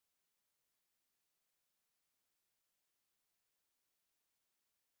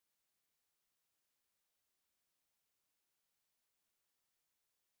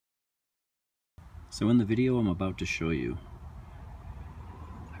So in the video I'm about to show you,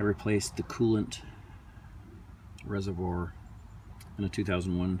 I replaced the coolant reservoir in a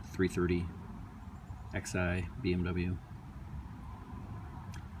 2001 330xi BMW.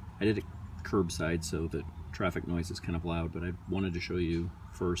 I did it curbside so that traffic noise is kind of loud, but I wanted to show you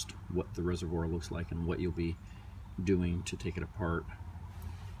first what the reservoir looks like and what you'll be doing to take it apart.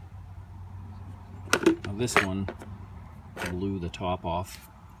 Now this one blew the top off,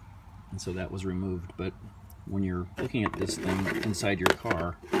 and so that was removed, but when you're looking at this thing inside your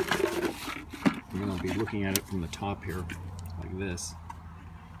car, you're going to be looking at it from the top here like this,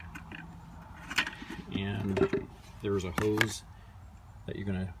 and there's a hose that you're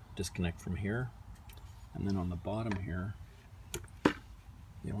going to disconnect from here, and then on the bottom here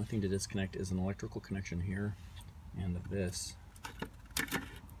the only thing to disconnect is an electrical connection here, and this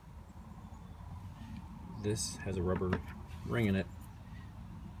has a rubber ring in it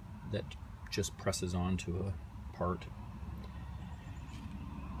that just presses onto a part.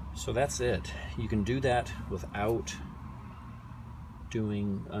 So that's it. You can do that without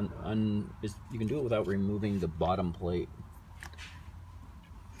doing you can do it without removing the bottom plate.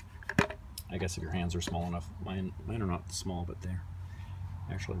 I guess if your hands are small enough. Mine are not small, but they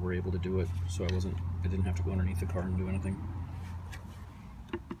actually were able to do it, so I didn't have to go underneath the car and do anything.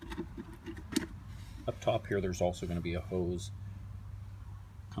 Up top here there's also going to be a hose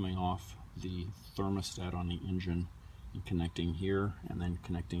coming off the thermostat on the engine and connecting here, and then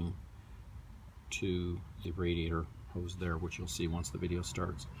connecting to the radiator hose there, which you'll see once the video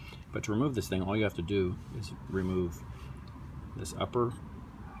starts. But to remove this thing, all you have to do is remove this upper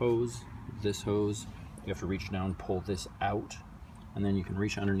hose, this hose. You have to reach down, pull this out, and then you can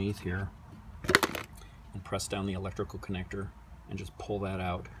reach underneath here and press down the electrical connector and just pull that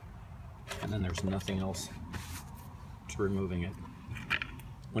out, and then there's nothing else to removing it.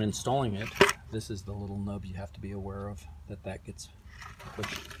 When installing it, this is the little nub you have to be aware of, that gets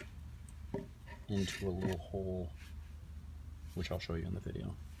pushed into a little hole, which I'll show you in the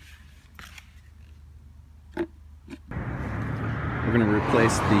video. We're going to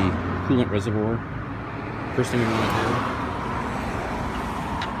replace the coolant reservoir. First thing we want to do,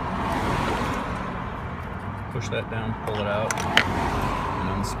 push that down, pull it out, and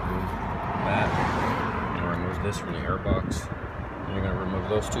unscrew that, and remove this from the air box. And you're going to remove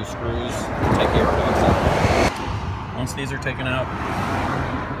those two screws, take the air box out. Once these are taken out,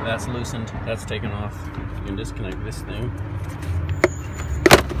 that's loosened, that's taken off, you can disconnect this thing.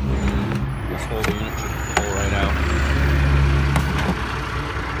 This whole unit should pull right out.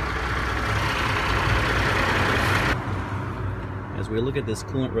 As we look at this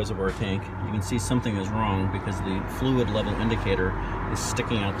coolant reservoir tank, you can see something is wrong because the fluid level indicator is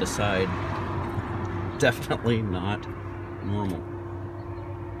sticking out the side. Definitely not normal.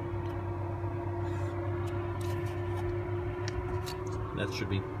 That should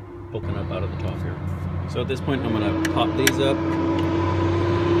be poking up out of the top here. So at this point I'm going to pop these up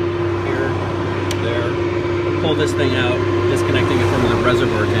here, there, pull this thing out, disconnecting it from the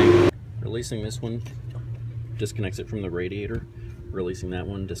reservoir tank. Releasing this one disconnects it from the radiator. Releasing that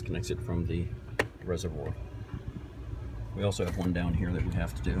one disconnects it from the reservoir. We also have one down here that we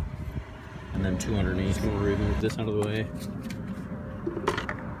have to do, and then two underneath. We'll remove this out of the way.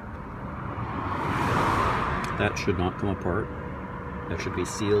 That should not come apart. That should be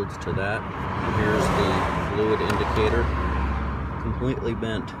sealed to that. And here's the fluid indicator, completely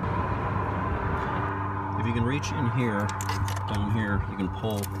bent. If you can reach in here, down here, you can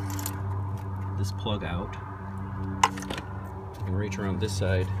pull this plug out. You can reach around this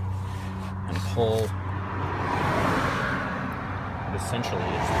side and pull. But essentially,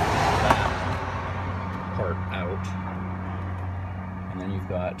 it's that part out, and then you've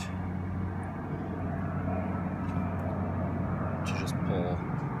got to just pull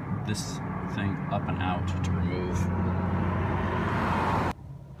this thing up and out to remove,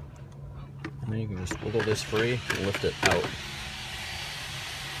 and then you can just wiggle this free and lift it out.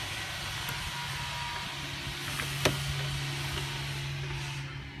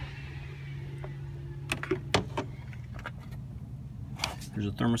 There's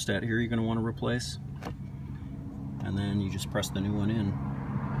a thermostat here you're going to want to replace, and then you just press the new one in.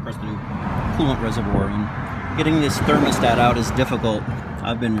 Press the new coolant reservoir in. Getting this thermostat out is difficult.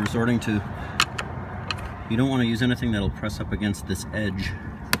 I've been resorting to, you don't want to use anything that'll press up against this edge.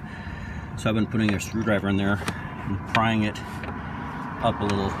 So I've been putting a screwdriver in there and prying it up a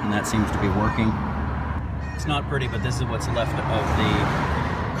little, and that seems to be working. It's not pretty, but this is what's left of the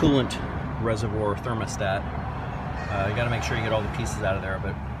coolant reservoir thermostat. You got to make sure you get all the pieces out of there,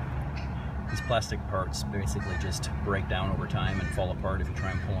 but these plastic parts basically just break down over time and fall apart if you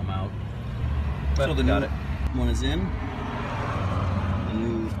try and pull them out. So the new one is in. The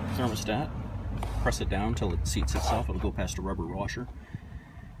new thermostat. Press it down until it seats itself. It'll go past a rubber washer.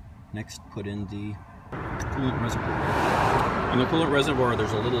 Next, put in the coolant reservoir. On the coolant reservoir,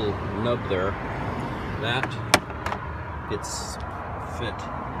 there's a little nub there. That gets fit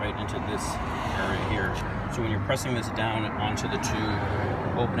right into this area here. So when you're pressing this down onto the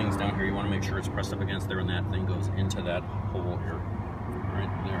two openings down here, you want to make sure it's pressed up against there, and that thing goes into that hole here, right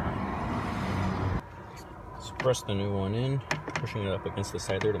there. So press the new one in, pushing it up against the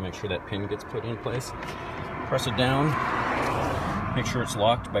side there to make sure that pin gets put in place. Press it down, make sure it's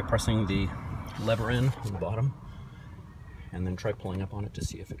locked by pressing the lever in on the bottom, and then try pulling up on it to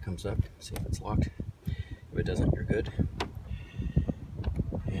see if it comes up, see if it's locked. If it doesn't, you're good.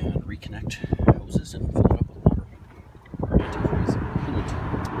 And reconnect hoses and fill it up with water or antifreeze.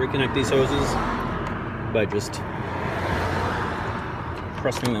 Reconnect these hoses by just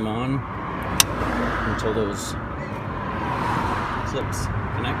pressing them on until those clips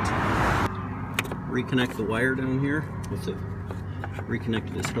connect. Reconnect the wire down here with the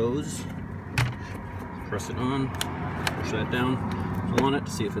reconnect this hose. Press it on, push that down, pull on it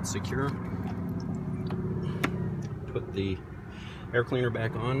to see if it's secure. Put the air cleaner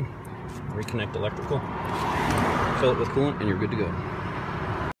back on, reconnect electrical, fill it with coolant, and you're good to go.